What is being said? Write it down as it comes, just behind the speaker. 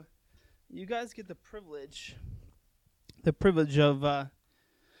you guys get the privilege of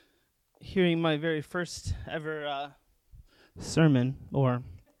hearing my very first ever sermon or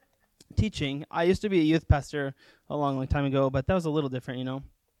teaching. I used to be a youth pastor a long time ago, but that was a little different, you know.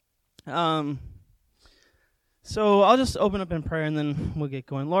 So I'll just open up in prayer and then we'll get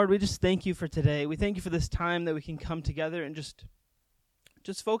going. Lord, we just thank you for today. We thank you for this time that we can come together and just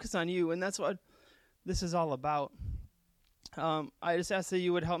focus on you, and that's what this is all about. I just ask that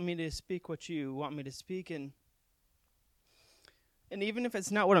you would help me to speak what you want me to speak, and even if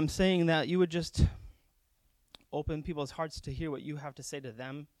it's not what I'm saying, that you would just open people's hearts to hear what you have to say to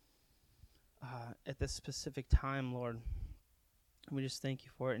them at this specific time, Lord. And we just thank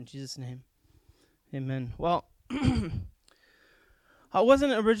you for it in Jesus' name. Amen. Well, I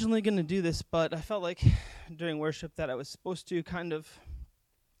wasn't originally going to do this, but I felt like during worship that I was supposed to kind of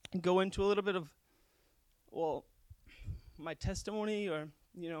go into a little bit of, well, my testimony or,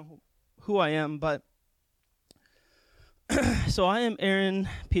 you know, who I am. But so I am Aaron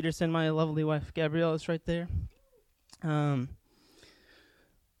Peterson. My lovely wife, Gabrielle, is right there. I've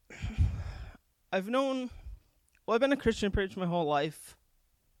been a Christian pretty much my whole life.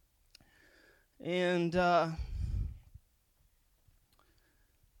 And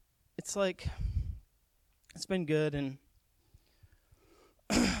it's like, it's been good and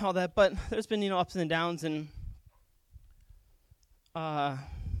all that, but there's been, you know, ups and downs. And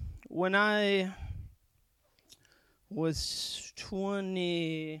when I was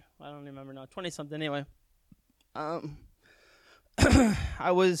 20, I don't remember now, 20-something anyway, I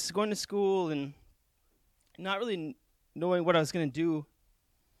was going to school and not really knowing what I was going to do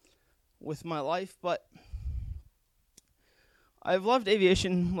with my life, but I've loved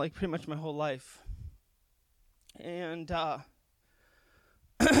aviation like pretty much my whole life. And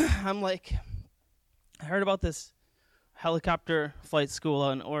I'm like, I heard about this helicopter flight school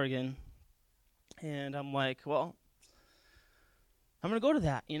out in Oregon, and I'm like, well, I'm going to go to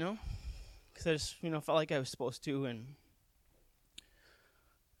that, you know, because I just, you know, felt like I was supposed to,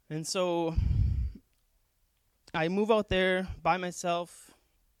 and so I move out there by myself,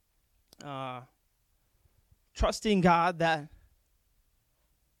 trusting God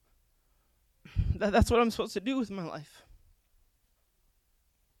that's what I'm supposed to do with my life.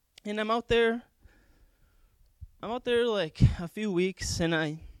 And I'm out there like a few weeks, and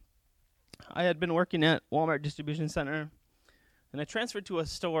I had been working at Walmart Distribution Center, and I transferred to a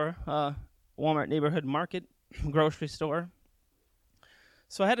store, Walmart Neighborhood Market grocery store.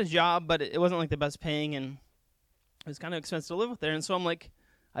 So I had a job, but it wasn't like the best paying, and it was kind of expensive to live out there. And so I'm like,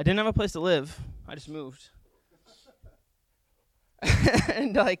 I didn't have a place to live. I just moved.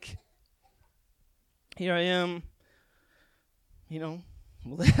 And like, here I am, you know,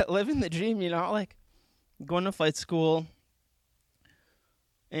 living the dream, you know, like going to flight school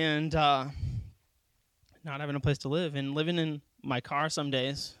and not having a place to live and living in my car some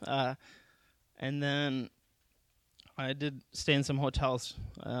days. And then I did stay in some hotels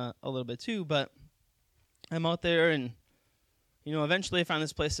a little bit too, but I'm out there and, you know, eventually I found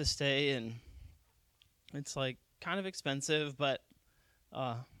this place to stay, and it's like kind of expensive, but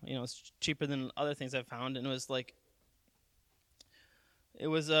you know, it's cheaper than other things I've found. And it was like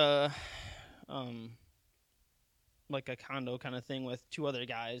a condo kind of thing with two other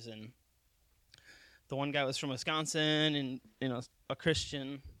guys, and the one guy was from Wisconsin and, you know, a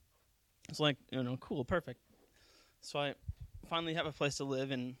Christian. It's like, you know, cool, perfect. So I finally have a place to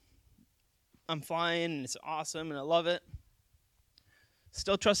live, and I'm flying, and it's awesome, and I love it.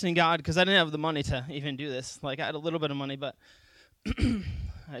 Still trusting God, because I didn't have the money to even do this. Like, I had a little bit of money, but I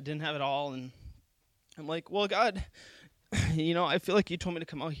didn't have it all. And I'm like, well, God, you know, I feel like you told me to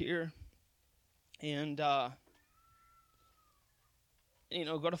come out here and, you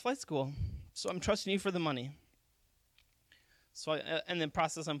know, go to flight school. So I'm trusting you for the money. So in the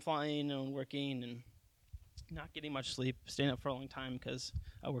process, I'm flying and working and not getting much sleep, staying up for a long time because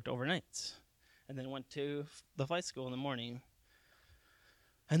I worked overnights. And then went to the flight school in the morning.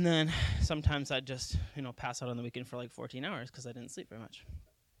 And then sometimes I'd just, you know, pass out on the weekend for like 14 hours because I didn't sleep very much.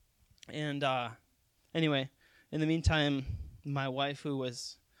 And anyway, in the meantime, my wife, who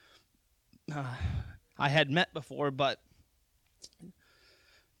was, I had met before, but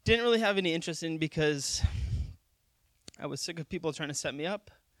didn't really have any interest in, because I was sick of people trying to set me up.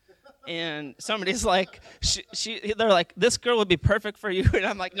 And somebody's like, they're like, this girl would be perfect for you. And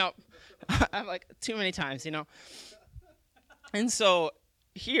I'm like, no. I'm like, too many times, you know. And so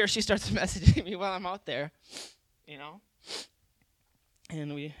here she starts messaging me while I'm out there, you know.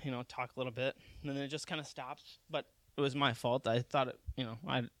 And we, you know, talk a little bit. And then it just kind of stops. But it was my fault. I thought it, you know,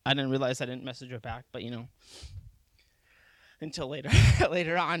 I didn't realize I didn't message her back. But, you know. until later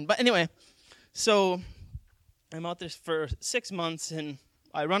later on. But anyway, so I'm out there for 6 months, and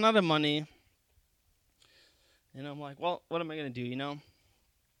I run out of money. And I'm like, well, what am I going to do,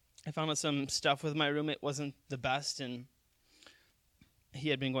 I found out some stuff with my roommate wasn't the best, and he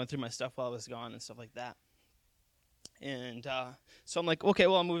had been going through my stuff while I was gone and stuff like that. And so I'm like, okay,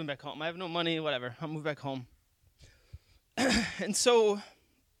 well, I'm moving back home. I have no money, whatever. I'll move back home. And so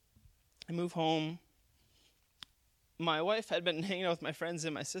I move home. My wife had been hanging out with my friends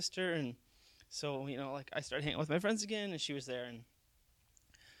and my sister, and so, I started hanging out with my friends again, and she was there.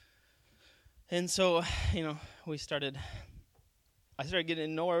 And so, I started getting to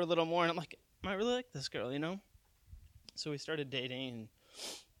know her a little more, and I'm like, I really like this girl, So we started dating,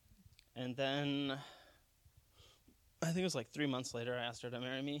 and then I think it was like 3 months later, I asked her to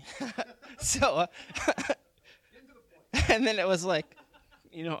marry me. So, and then it was like,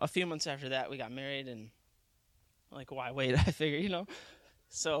 a few months after that, we got married, and like, why wait? I figured,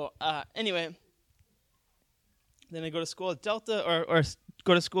 So, anyway, then I go to school at Delta, or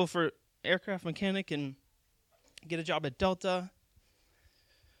go to school for aircraft mechanic and get a job at Delta.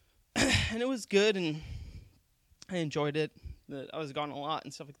 And it was good, and I enjoyed it. I was gone a lot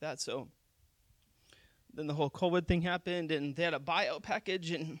and stuff like that, so then the whole COVID thing happened, and they had a buyout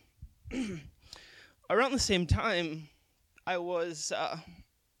package, and around the same time, I was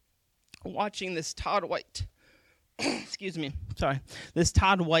watching this Todd White, this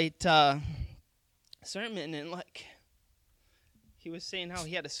Todd White sermon, and like, he was saying how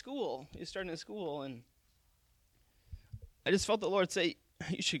he had he was starting a school, and I just felt the Lord say,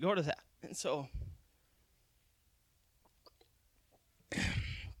 you should go to that. And so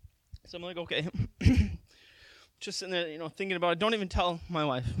I'm like, okay. Just sitting there, thinking about it. Don't even tell my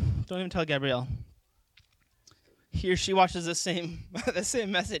wife. Don't even tell Gabrielle. Here she watches the same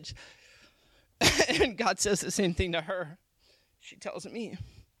message. And God says the same thing to her. She tells me.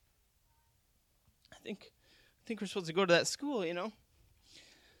 I think we're supposed to go to that school,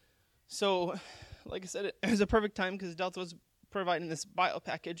 So, like I said, it was a perfect time because Delta was providing this bio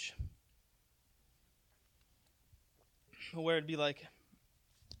package where it'd be like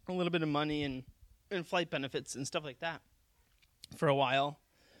a little bit of money and flight benefits and stuff like that for a while.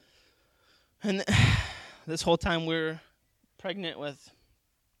 And this whole time we're pregnant with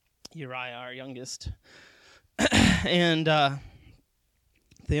Uriah, our youngest. And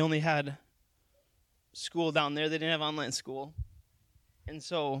they only had school down there. They didn't have online school. And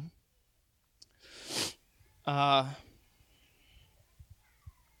so I'm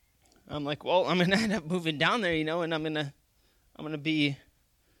like, well, I'm gonna end up moving down there, and I'm gonna be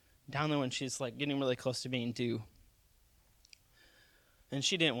down there when she's like getting really close to being due. And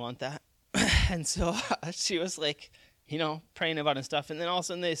she didn't want that. And so she was like, praying about it and stuff. And then all of a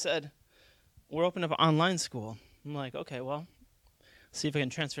sudden they said, we're opening up an online school. I'm like, okay, well, see if I can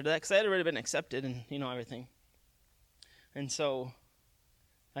transfer to that, because I had already been accepted and everything. And so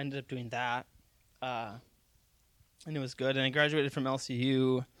I ended up doing that, and it was good. And I graduated from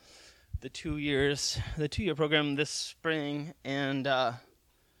LCU the 2-year program this spring, and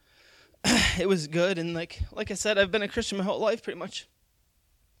it was good. And like I said, I've been a Christian my whole life pretty much.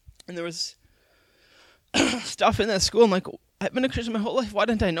 And there was stuff in that school. I'm like, I've been a Christian my whole life. Why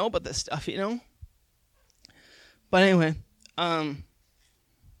didn't I know about this stuff, But anyway,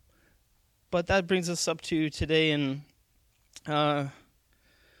 but that brings us up to today, and I'm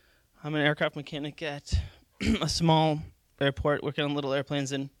an aircraft mechanic at a small airport working on little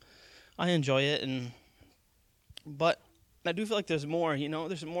airplanes, and I enjoy it. But I do feel like there's more,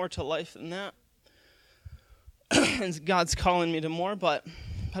 there's more to life than that. And God's calling me to more, but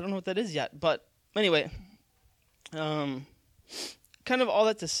I don't know what that is yet. But anyway, kind of all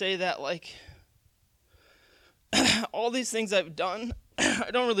that to say that, like, all these things I've done, I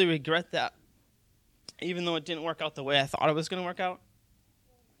don't really regret that, even though it didn't work out the way I thought it was going to work out.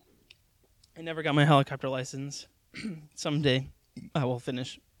 I never got my helicopter license. Someday I will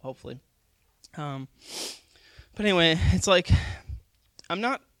finish, hopefully. But anyway, it's like, I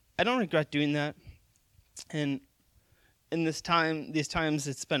don't regret doing that. And in these times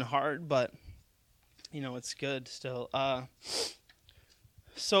it's been hard, but it's good still.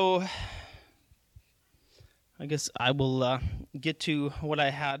 So I guess I will get to what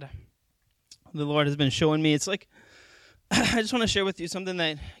I had. The Lord has been showing me. It's like, I just want to share with you something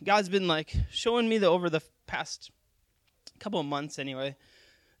that God's been like showing me over the past couple of months anyway.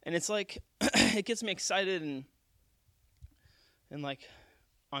 And it's like, it gets me excited and like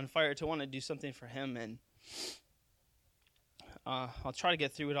on fire to want to do something for Him. And I'll try to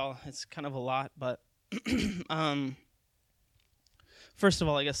get through it all. It's kind of a lot, but first of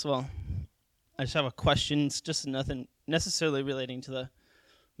all, I guess, I just have a question. It's just nothing necessarily relating to the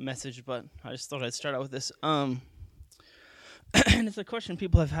message, but I just thought I'd start out with this. And it's a question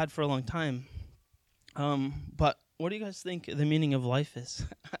people have had for a long time. But what do you guys think the meaning of life is?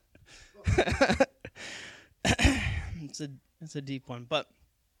 It's a deep one. But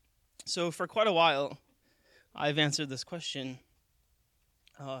so for quite a while, I've answered this question.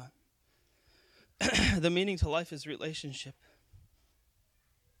 The meaning to life is relationship.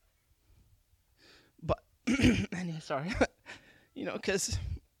 But anyway, sorry. Because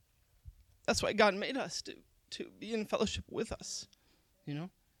that's why God made us, to be in fellowship with us,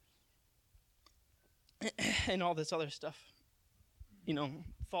 and all this other stuff,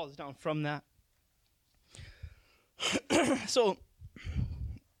 falls down from that. So,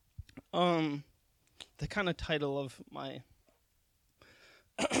 the kind of title of my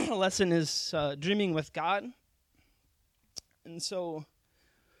lesson is Dreaming with God. And so,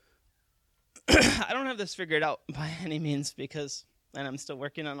 I don't have this figured out by any means and I'm still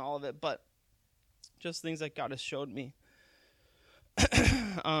working on all of it, but just things that God has showed me.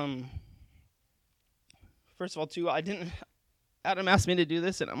 First of all, too, Adam asked me to do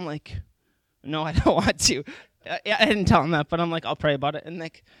this, and I'm like, no, I don't want to. I didn't tell him that, but I'm like, I'll pray about it. And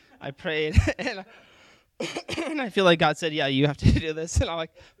I prayed, and I feel like God said, yeah, you have to do this. And I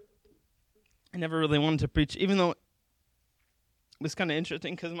never really wanted to preach, even though it was kind of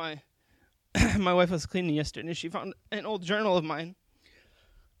interesting because my wife was cleaning yesterday, and she found an old journal of mine.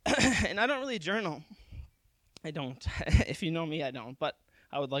 And I don't really journal. I don't. If you know me, I don't. But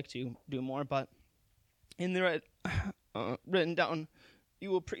I would like to do more. But in there, written down, you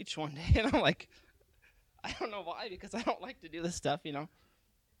will preach one day. And I'm like, I don't know why, because I don't like to do this stuff,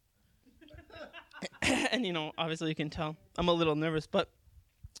 And, obviously you can tell I'm a little nervous. But,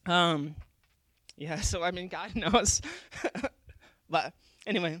 yeah, so, God knows. But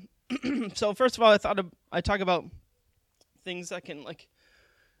anyway, so first of all, I talk about things that can,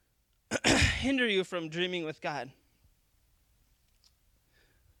 hinder you from dreaming with God.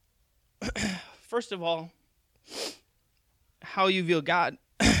 First of all, how you view God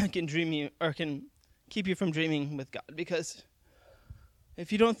can keep you from dreaming with God. Because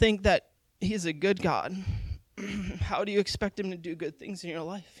if you don't think that He's a good God, how do you expect Him to do good things in your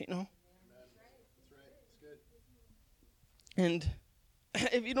life? That's right. That's good. And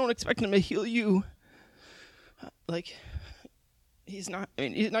if you don't expect Him to heal you, He's not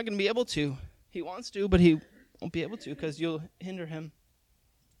going to be able to. He wants to, but He won't be able to because you'll hinder Him.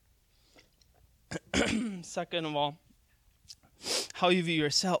 Second of all, how you view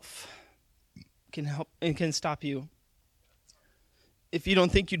yourself can stop you if you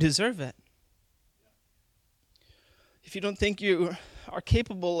don't think you deserve it. If you don't think you are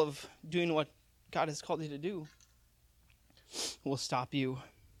capable of doing what God has called you to do, will stop you.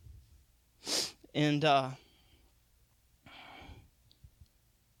 And I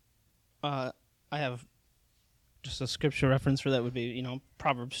have just a scripture reference for that would be,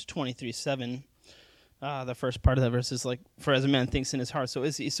 Proverbs 23:7. The first part of that verse is for as a man thinks in his heart, so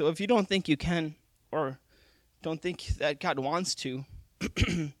is he. So if you don't think you can, or don't think that God wants to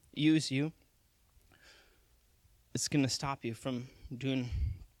use you, it's going to stop you from doing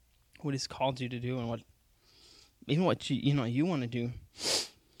what He's called you to do and what you want to do.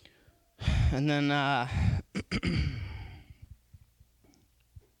 And then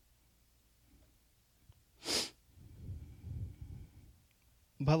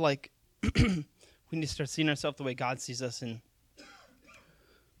but we need to start seeing ourselves the way God sees us, and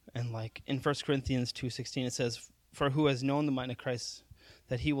in 1 Corinthians 2:16 it says, "For who has known the mind of Christ,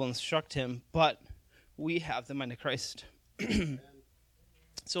 that He will instruct him, but we have the mind of Christ."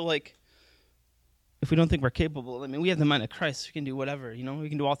 So if we don't think we're capable, we have the mind of Christ. We can do whatever, we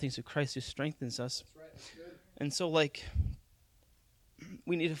can do all things through Christ who strengthens us. That's right. That's good. And so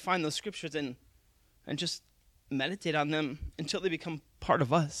we need to find those scriptures and just meditate on them until they become part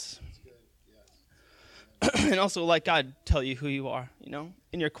of us. That's good. Yes. And also let God tell you who you are,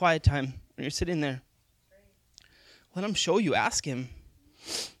 in your quiet time when you're sitting there. Let Him show you. Ask Him.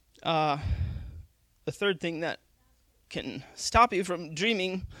 The third thing that can stop you from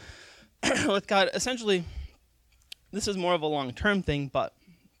dreaming with God, essentially, this is more of a long-term thing, but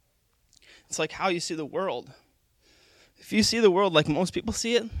it's how you see the world. If you see the world like most people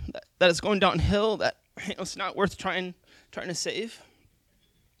see it, that it's going downhill, that it's not worth trying to save.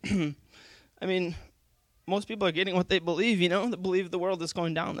 Most people are getting what they believe, they believe the world is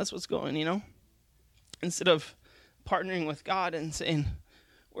going down. That's what's going, instead of partnering with God and saying,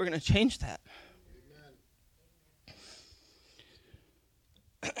 we're going to change that.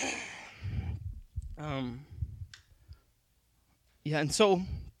 Yeah, and so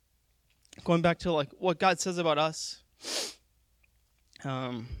going back to what God says about us,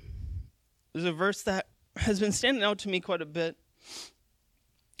 There's a verse that has been standing out to me quite a bit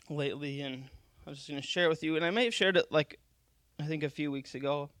lately, and I'm just going to share it with you. And I may have shared it, I think a few weeks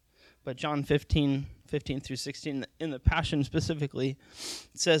ago, but John 15 through 16, in the Passion specifically,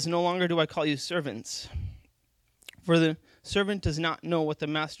 it says, "No longer do I call you servants, for the servant does not know what the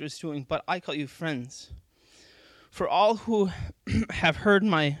master is doing, but I call you friends. For all who have heard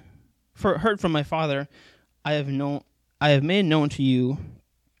from my Father, I have made known to you.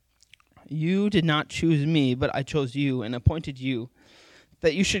 You did not choose me, but I chose you and appointed you,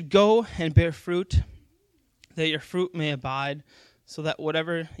 that you should go and bear fruit, that your fruit may abide, so that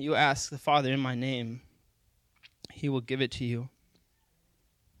whatever you ask the Father in my name, he will give it to you."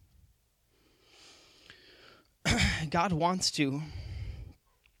 God wants to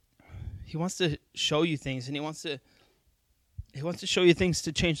show you things, and he wants to show you things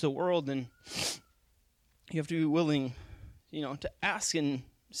to change the world, and you have to be willing, to ask and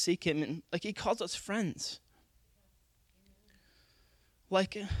seek him, and he calls us friends.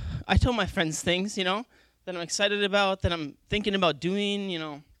 I tell my friends things, that I'm excited about, that I'm thinking about doing,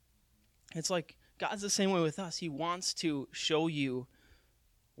 It's like God's the same way with us. He wants to show you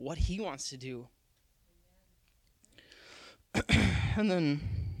what he wants to do. And then,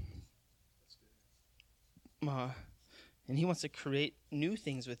 and he wants to create new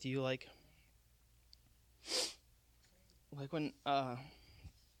things with you, like when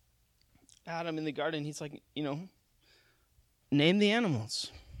Adam in the garden, he's like, name the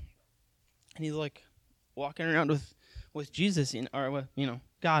animals. And he's like walking around with Jesus, or with,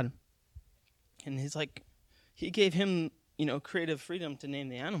 God. And he's like, he gave him, creative freedom to name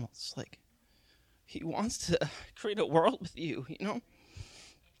the animals. He wants to create a world with you,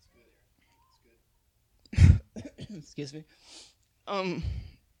 Excuse me. I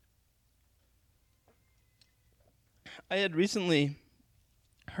had recently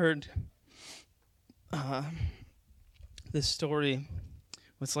heard this story.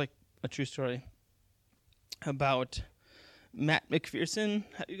 It's like a true story about Matt McPherson.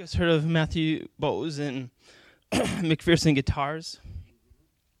 Have you guys heard of Matthew Bowes and McPherson Guitars?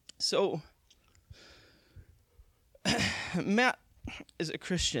 So, Matt is a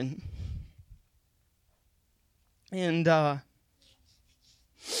Christian, and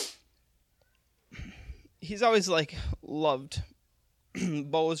he's always loved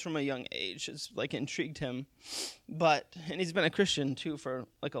Bowes from a young age. It's intrigued him, and he's been a Christian too for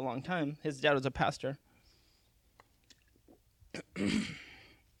a long time. His dad was a pastor.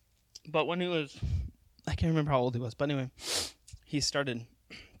 But when he was, I can't remember how old he was, but anyway, he started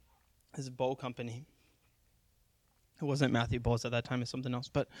his bow company. It wasn't Matthew Bowes at that time, it's something else,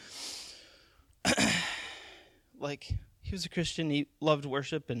 but he was a Christian. He loved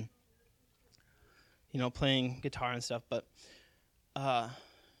worship and playing guitar and stuff, but God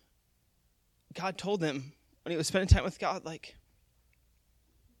told him when he was spending time with God,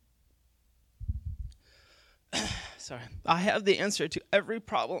 sorry, I have the answer to every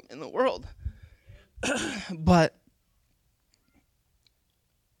problem in the world. But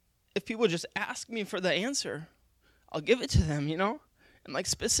if people just ask me for the answer, I'll give it to them, and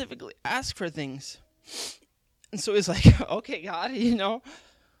specifically ask for things. And so he's like, okay, God,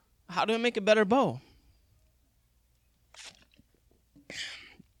 how do I make a better bow?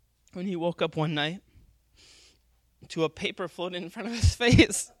 When he woke up one night to a paper floating in front of his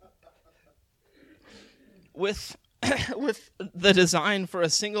face with the design for a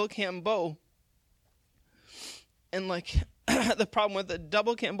single cam bow. And the problem with the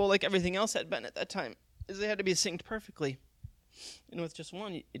double cam bow, like everything else had been at that time, is they had to be synced perfectly. And with just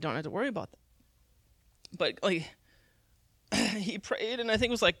one, you don't have to worry about that. But he prayed, and I think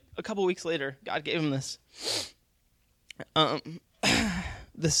it was a couple weeks later, God gave him this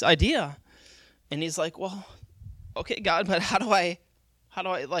this idea. And he's like, well, okay, God, but how do I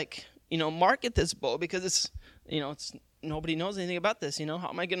market this bow? Because it's nobody knows anything about this, how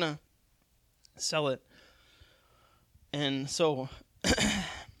am I going to sell it? And so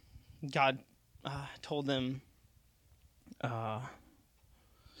God told them, I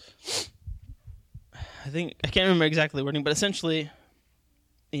can't remember exactly the wording, but essentially,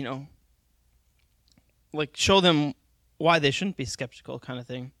 show them why they shouldn't be skeptical, kind of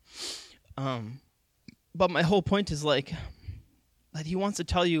thing. But my whole point is that he wants to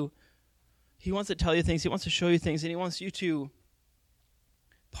tell you things, he wants to show you things, and he wants you to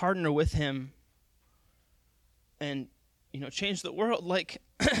partner with him and change the world.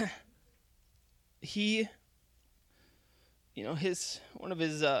 He, one of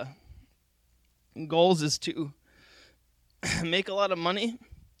his goals is to make a lot of money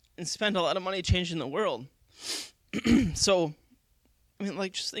and spend a lot of money changing the world. So, I mean,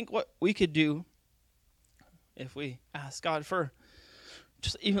 like, just think what we could do if we ask God for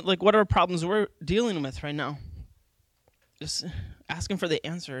just even like whatever problems we're dealing with right now. Just ask him for the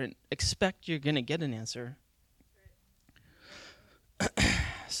answer and expect you're going to get an answer.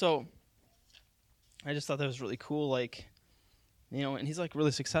 So I just thought that was really cool. Like, you know, and he's like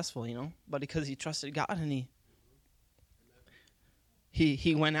really successful, you know, but because he trusted God and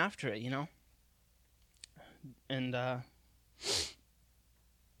he went after it, you know. And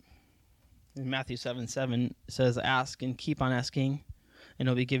in Matthew 7:7 says, ask and keep on asking, and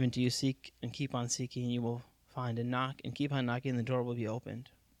it'll be given to you. Seek and keep on seeking, and you will find. And knock and keep on knocking, and the door will be opened.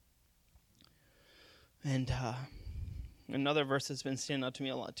 And another verse that's been standing out to me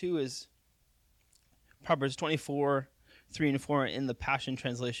a lot too is Proverbs 24:3-4 in the Passion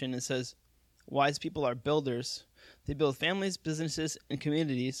Translation. It says, wise people are builders. They build families, businesses, and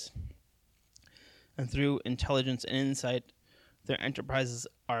communities. And through intelligence and insight, their enterprises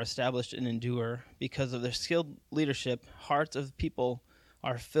are established and endure. Because of their skilled leadership, hearts of people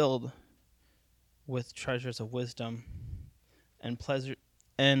are filled with treasures of wisdom and pleasure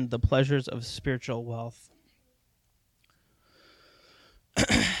and the pleasures of spiritual wealth.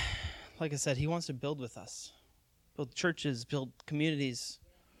 Like I said, he wants to build with us. Build churches, build communities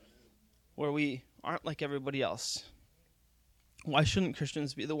where we aren't like everybody else. Why shouldn't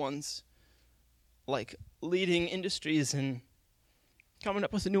Christians be the ones like leading industries and coming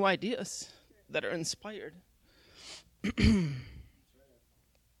up with new ideas that are inspired?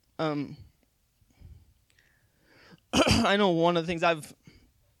 I know one of the things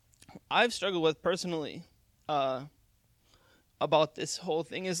I've struggled with personally about this whole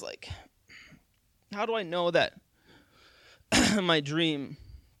thing is like, how do I know that my dream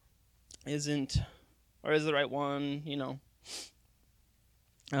isn't or is the right one, you know?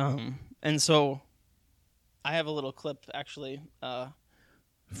 And so I have a little clip actually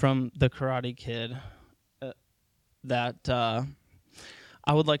from The Karate Kid that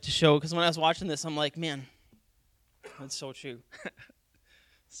I would like to show, because when I was watching this, I'm like, man, that's so true.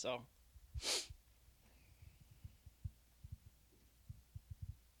 So.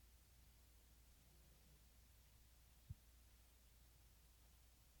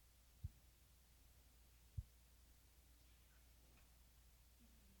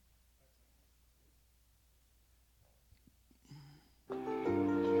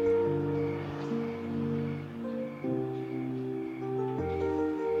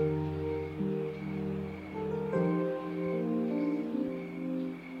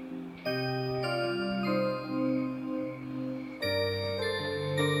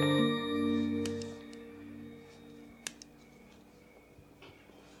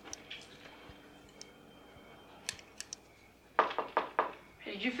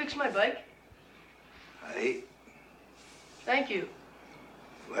 Did you fix my bike? Hi, Thank you.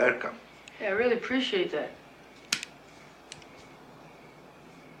 welcome. Yeah, I really appreciate that.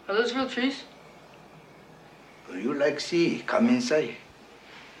 Are those real trees? Do you like see? Come inside.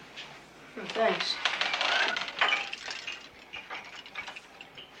 Oh, thanks.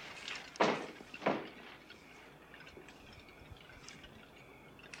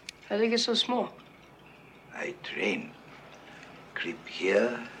 How'd they get so small? I train. Clip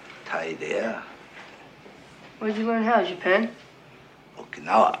here, tie there. Where'd you learn how? Japan?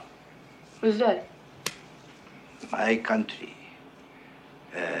 Okinawa, Where's that? my country.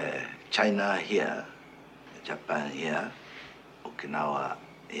 China here, Japan here, Okinawa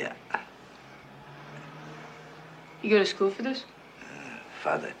here. You go to school for this?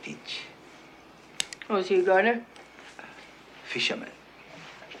 Father teach. Oh, is he a gardener? Fisherman.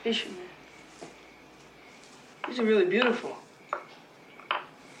 Fisherman. These are really beautiful.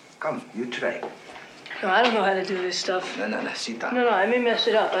 Come, you try. No, I don't know how to do this stuff. No, sit down. No, I may mess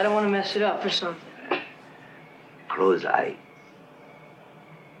it up. I don't want to mess it up or something. Close eye.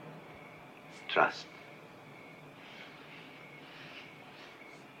 Trust.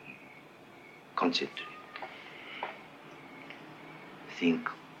 Concentrate. Think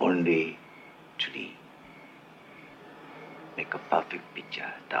only tree. Make a perfect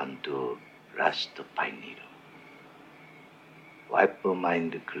picture down to last pine needle. Wipe your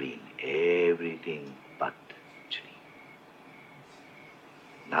mind clean, everything but tree.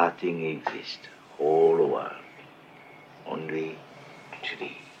 Nothing exists, whole world, only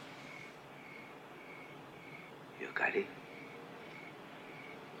tree. You got it?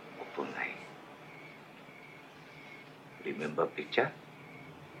 Open eye. Remember picture?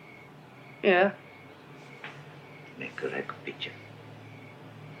 Yeah. Make like a picture.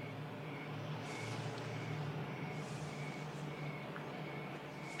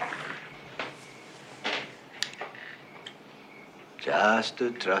 Just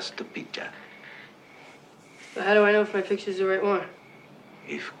to trust the picture. But how do I know if my picture's the right one?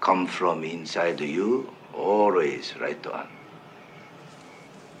 If come from inside you, always right one.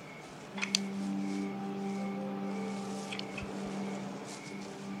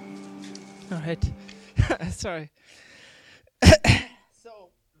 All right. Sorry.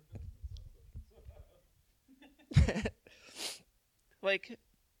 So, like,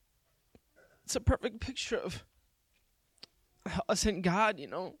 it's a perfect picture of us and God, you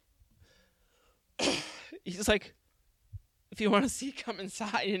know. He's like, if you want to see, come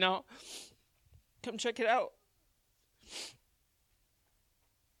inside, you know. Come check it out.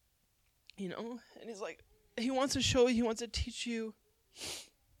 You know, and he's like, he wants to show you, he wants to teach you.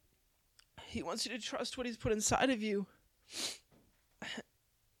 He wants you to trust what he's put inside of you.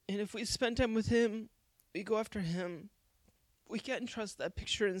 And if we spend time with him, we go after him, we can't trust that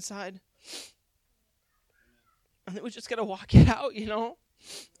picture inside. And then we just got to walk it out, you know,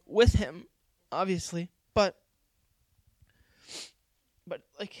 with him, obviously. But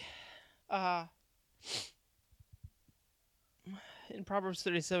like, in Proverbs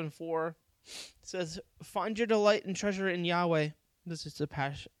 37:4, it says, find your delight and treasure in Yahweh. This is the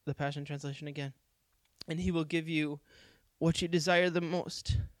Passion Translation again. And he will give you what you desire the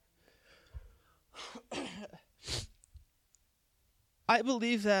most. I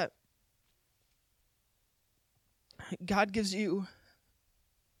believe that God gives you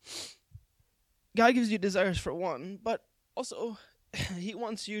desires for one, but also he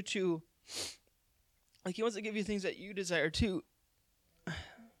wants you to, like, he wants to give you things that you desire too.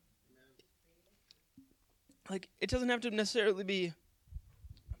 Like, it doesn't have to necessarily be,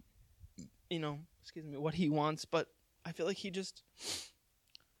 you know, what he wants, but I feel like he's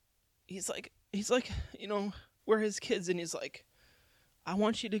like, you know, we're his kids, and he's like, I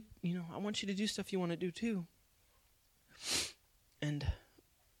want you to do stuff you want to do too. And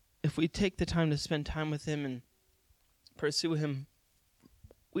if we take the time to spend time with him and pursue him,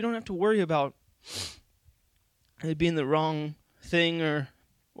 we don't have to worry about it being the wrong thing or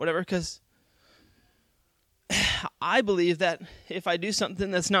whatever, because I believe that if I do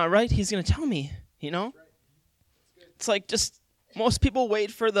something that's not right, he's going to tell me, you know? It's like, just, most people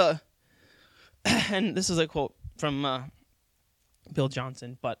wait for the, and this is a quote from Bill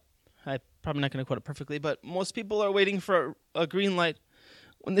Johnson, but I'm probably not going to quote it perfectly, but most people are waiting for a green light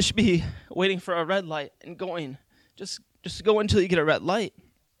when they should be waiting for a red light and going. Just go until you get a red light.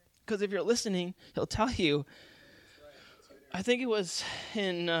 Because if you're listening, he'll tell you. I think it was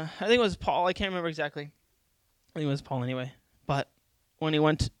Paul, I can't remember exactly. I think it was Paul anyway. But when he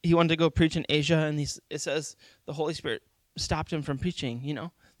wanted to go preach in Asia, and it says the Holy Spirit stopped him from preaching, you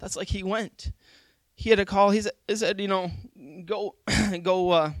know. That's like he went. He had a call. He said, you know, go,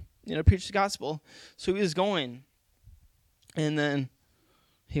 you know, preach the gospel. So he was going. And then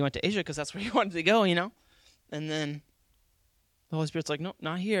he went to Asia because that's where he wanted to go, you know. And then the Holy Spirit's like, no,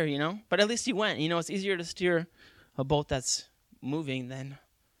 not here, you know. But at least he went. You know, it's easier to steer a boat that's moving than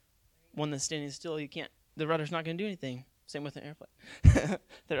one that's standing still. The rudder's not going to do anything. Same with an airplane.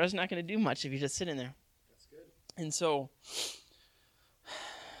 The rudder's not going to do much if you're just sitting there. That's good. And so,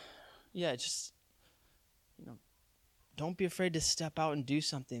 yeah, just, you know, don't be afraid to step out and do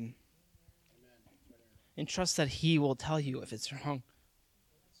something. Amen. And trust that he will tell you if it's wrong.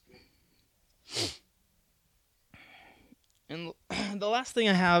 And the last thing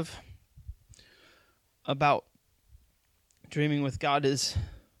I have about dreaming with God is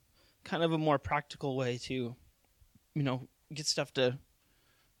kind of a more practical way to, you know, get stuff to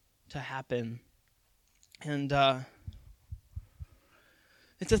happen. And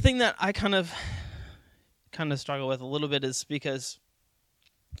it's a thing that I kind of struggle with a little bit, is because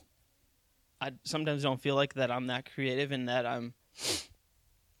I sometimes don't feel like that I'm that creative and that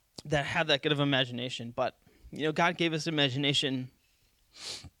that have that good of imagination. But, you know, God gave us imagination,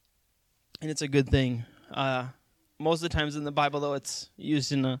 and it's a good thing. Most of the times in the Bible, though, it's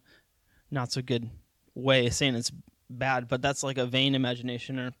used in a not so good way, saying it's bad, but that's like a vain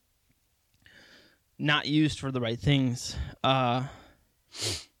imagination or not used for the right things. And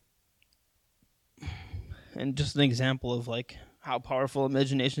just an example of like how powerful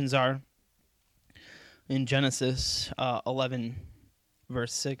imaginations are. In Genesis 11,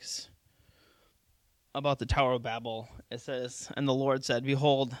 verse 6, about the Tower of Babel, it says, "And the Lord said,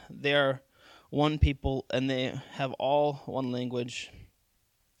 Behold, they are one people, and they have all one language.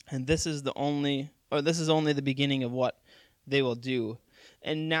 And this is only the beginning of what they will do.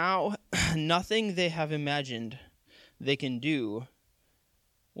 And now nothing they have imagined they can do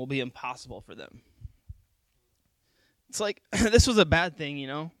will be impossible for them." It's like, this was a bad thing, you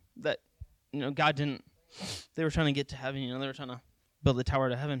know, that, you know, God didn't, they were trying to get to heaven, you know, they were trying to build a tower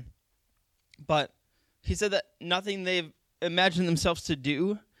to heaven. But he said that nothing they've imagined themselves to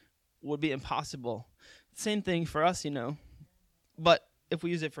do would be impossible. Same thing for us, But if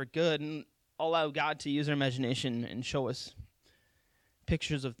we use it for good and allow God to use our imagination and show us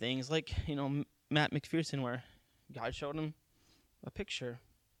pictures of things like, Matt McPherson, where God showed him a picture,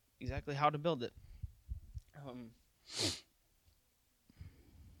 exactly how to build it.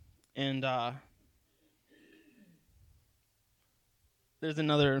 And there's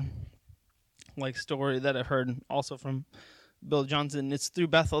another story that I've heard also from Bill Johnson. It's through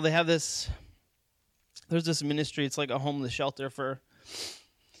Bethel. They have there's this ministry. It's like a homeless shelter for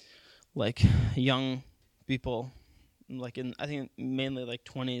young people, I think mainly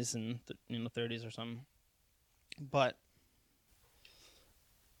 20s and 30s or something. But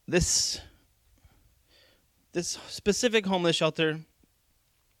this specific homeless shelter,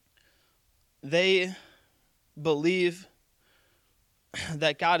 they believe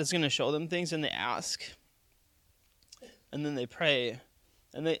that God is going to show them things, and they ask, and then they pray,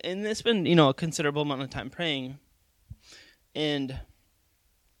 and they spend a considerable amount of time praying, and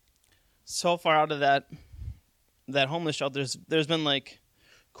so far out of that homeless shelter, there's been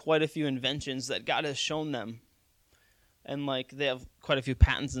quite a few inventions that God has shown them, and they have quite a few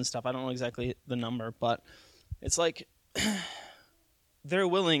patents and stuff. I don't know exactly the number, but it's they're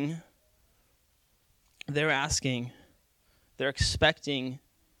willing, they're asking, they're expecting,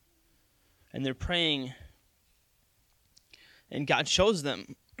 and they're praying, and God shows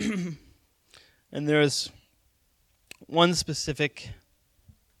them. And there's one specific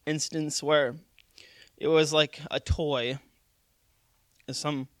instance where it was a toy,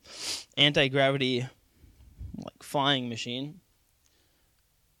 some anti-gravity flying machine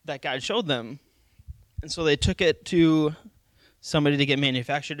that God showed them. And so they took it to somebody to get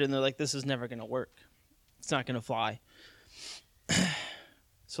manufactured, and they're like, this is never going to work. It's not going to fly.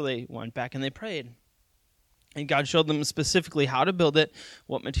 So they went back and they prayed. And God showed them specifically how to build it,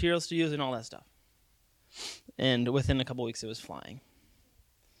 what materials to use, and all that stuff. And within a couple weeks, it was flying.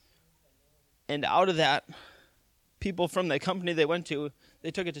 And out of that, people from the company they went to,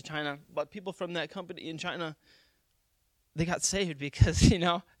 they took it to China. But people from that company in China, they got saved because,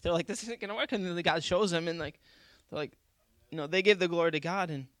 they're like, this isn't going to work. And then God shows them, and they're like, they gave the glory to God,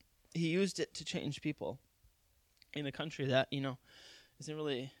 and he used it to change people in a country that, isn't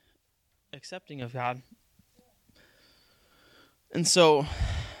really accepting of God. And so,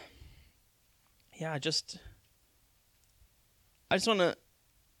 yeah, I just want to,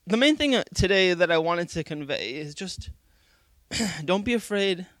 the main thing today that I wanted to convey is just don't be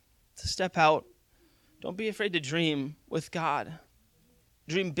afraid to step out. Don't be afraid to dream with God.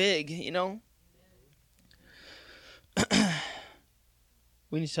 Dream big,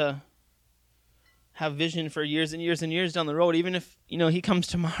 We need to have vision for years and years and years down the road. Even if, he comes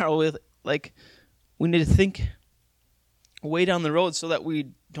tomorrow with, we need to think way down the road so that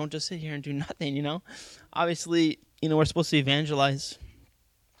we don't just sit here and do nothing, Obviously, we're supposed to evangelize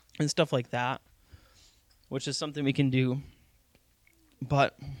and stuff like that, which is something we can do.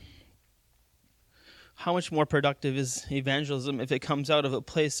 But how much more productive is evangelism if it comes out of a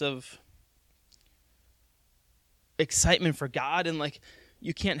place of excitement for God, and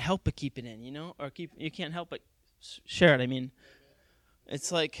you can't help but keep it in, or you can't help but share it. I mean,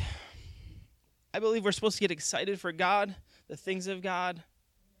 it's I believe we're supposed to get excited for God, the things of God,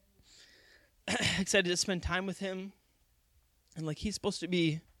 excited to spend time with him, and he's supposed to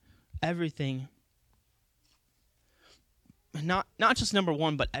be everything. Not just number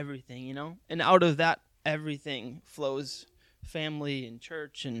one, but everything, And out of that everything flows family and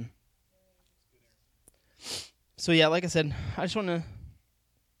church. And so, yeah, like I said, I just want to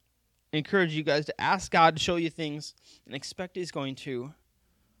encourage you guys to ask God to show you things and expect he's going to,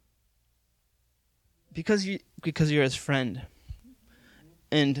 because you're his friend.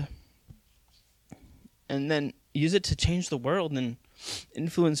 And then use it to change the world and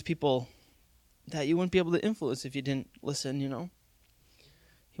influence people that you wouldn't be able to influence if you didn't listen,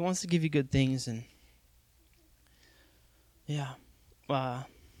 He wants to give you good things. And yeah,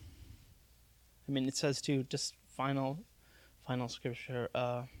 it says too, just final scripture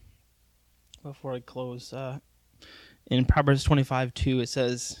before I close. In Proverbs 25:2, it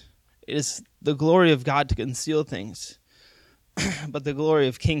says, "It is the glory of God to conceal things, but the glory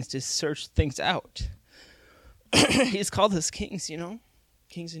of kings to search things out." He's called us kings,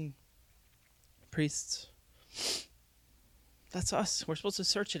 kings and priests. That's us. We're supposed to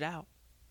search it out.